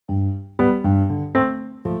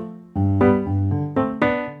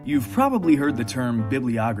You've probably heard the term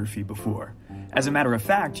bibliography before. As a matter of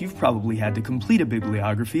fact, you've probably had to complete a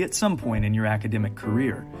bibliography at some point in your academic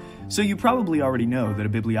career. So you probably already know that a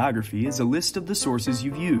bibliography is a list of the sources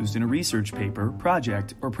you've used in a research paper,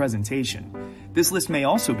 project, or presentation. This list may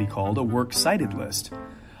also be called a works cited list.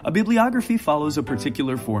 A bibliography follows a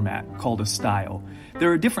particular format called a style.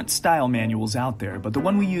 There are different style manuals out there, but the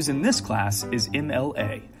one we use in this class is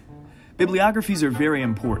MLA. Bibliographies are very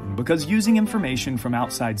important because using information from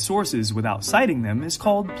outside sources without citing them is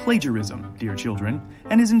called plagiarism, dear children,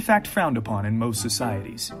 and is in fact frowned upon in most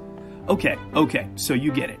societies. Okay, so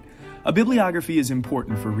you get it. A bibliography is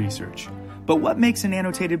important for research. But what makes an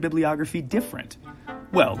annotated bibliography different?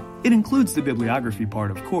 Well, it includes the bibliography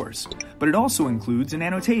part, of course, but it also includes an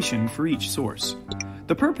annotation for each source.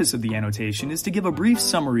 The purpose of the annotation is to give a brief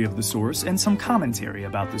summary of the source and some commentary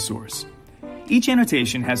about the source. Each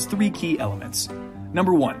annotation has three key elements.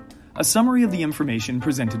 Number 1, a summary of the information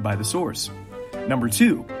presented by the source. Number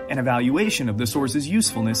 2, an evaluation of the source's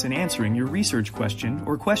usefulness in answering your research question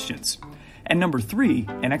or questions. And number 3,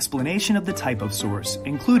 an explanation of the type of source,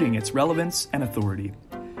 including its relevance and authority.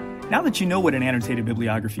 Now that you know what an annotated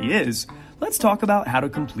bibliography is, let's talk about how to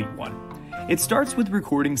complete one. It starts with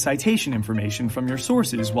recording citation information from your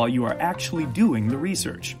sources while you are actually doing the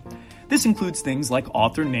research. This includes things like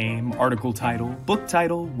author name, article title, book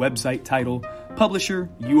title, website title, publisher,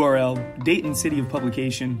 URL, date and city of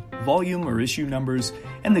publication, volume or issue numbers,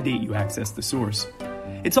 and the date you accessed the source.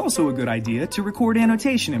 It's also a good idea to record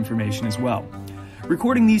annotation information as well.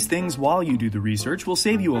 Recording these things while you do the research will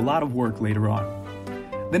save you a lot of work later on.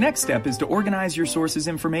 The next step is to organize your source's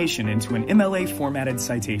information into an MLA formatted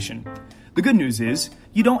citation. The good news is,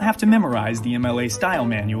 you don't have to memorize the MLA style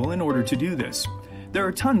manual in order to do this. There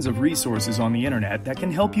are tons of resources on the internet that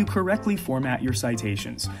can help you correctly format your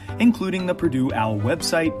citations, including the Purdue OWL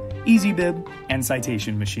website, EasyBib, and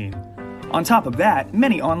Citation Machine. On top of that,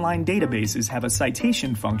 many online databases have a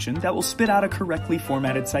citation function that will spit out a correctly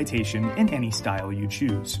formatted citation in any style you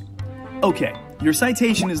choose. Okay, your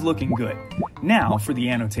citation is looking good. Now for the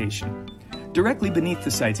annotation. Directly beneath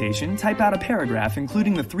the citation, type out a paragraph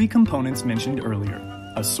including the three components mentioned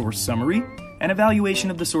earlier: a source summary, an evaluation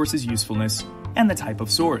of the source's usefulness, and the type of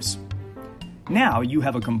source. Now you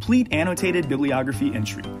have a complete annotated bibliography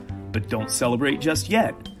entry, but don't celebrate just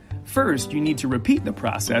yet. First, you need to repeat the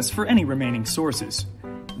process for any remaining sources.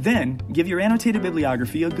 Then, give your annotated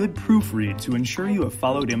bibliography a good proofread to ensure you have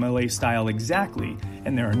followed MLA style exactly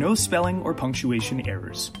and there are no spelling or punctuation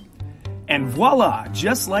errors. And voila!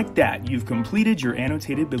 Just like that, you've completed your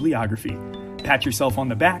annotated bibliography. Pat yourself on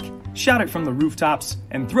the back, shout it from the rooftops,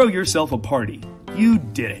 and throw yourself a party. You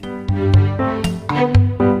did it!